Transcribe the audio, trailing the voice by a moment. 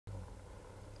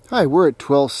Hi, we're at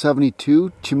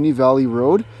 1272 Chimney Valley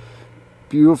Road,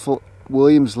 beautiful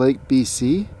Williams Lake,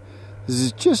 BC. This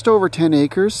is just over 10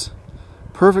 acres,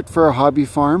 perfect for a hobby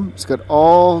farm. It's got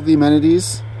all the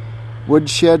amenities,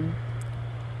 woodshed,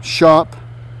 shop,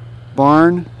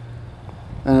 barn,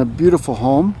 and a beautiful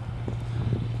home.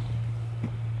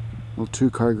 Little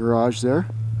two-car garage there.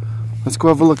 Let's go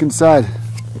have a look inside.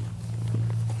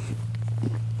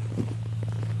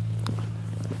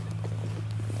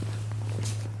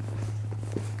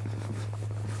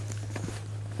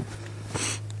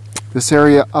 This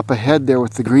area up ahead there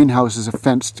with the greenhouse is a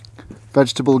fenced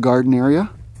vegetable garden area.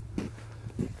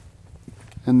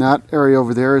 And that area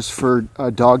over there is for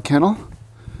a dog kennel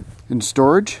and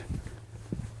storage.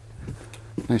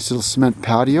 Nice little cement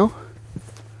patio.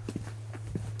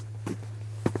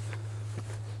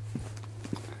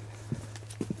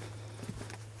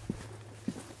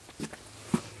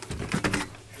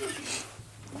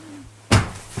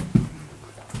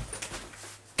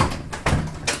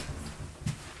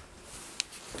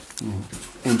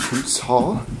 Entrance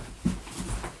hall.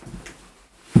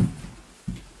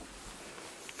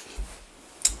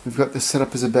 We've got this set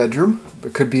up as a bedroom.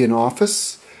 It could be an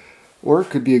office, or it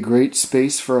could be a great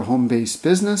space for a home-based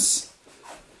business.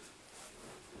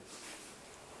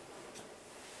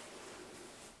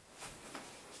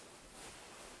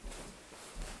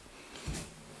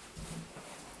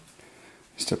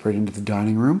 Step right into the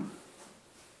dining room.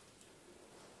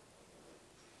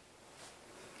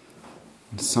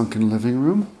 Sunken living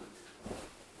room.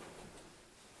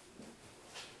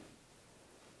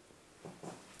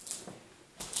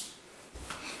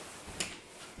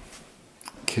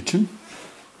 Kitchen.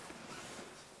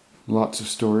 Lots of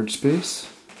storage space.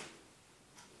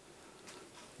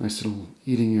 Nice little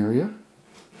eating area.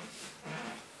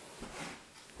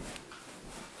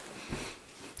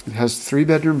 It has 3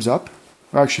 bedrooms up,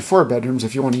 or actually 4 bedrooms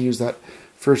if you want to use that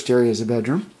first area as a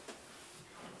bedroom,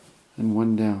 and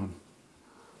 1 down.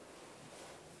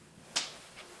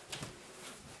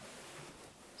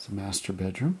 It's a master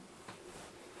bedroom.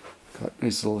 Got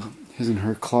nice little his and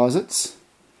her closets.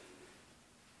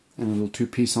 And a little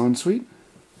 2-piece ensuite.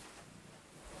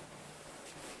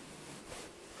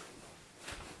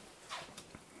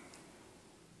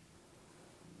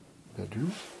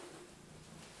 Bedroom.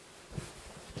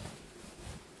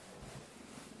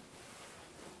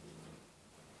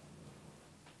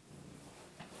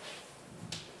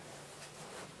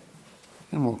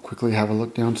 And we'll quickly have a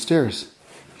look downstairs.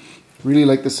 Really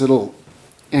like this little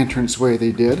entranceway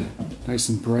they did. Nice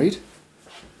and bright.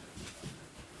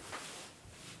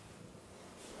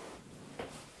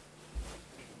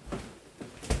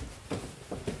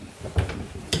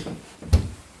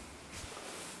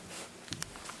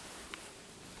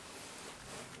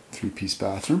 Three-piece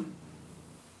bathroom.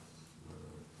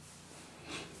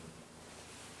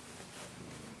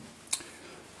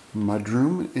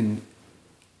 Mudroom and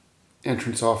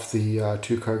entrance off the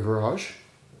 2-car garage.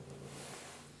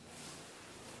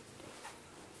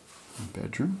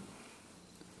 Bedroom.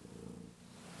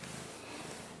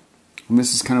 And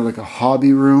this is kind of like a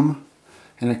hobby room,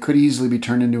 and it could easily be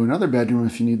turned into another bedroom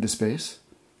if you need the space.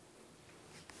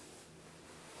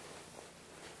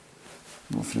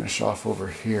 We'll finish off over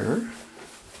here.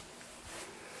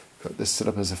 Got this set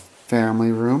up as a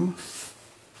family room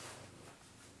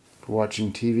for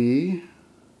watching TV.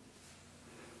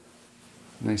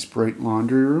 Nice bright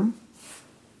laundry room.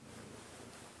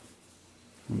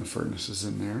 And the furnace is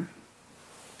in there.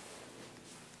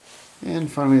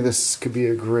 And finally, this could be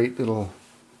a great little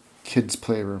kids'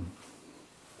 playroom.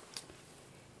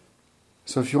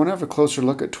 So if you want to have a closer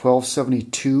look at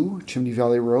 1272 Chimney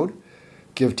Valley Road,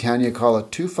 give Tanya a call at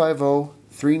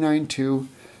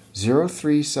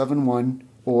 250-392-0371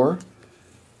 or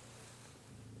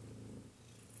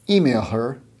email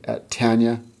her at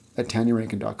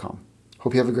tanya@tanyarankin.com.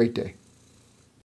 Hope you have a great day.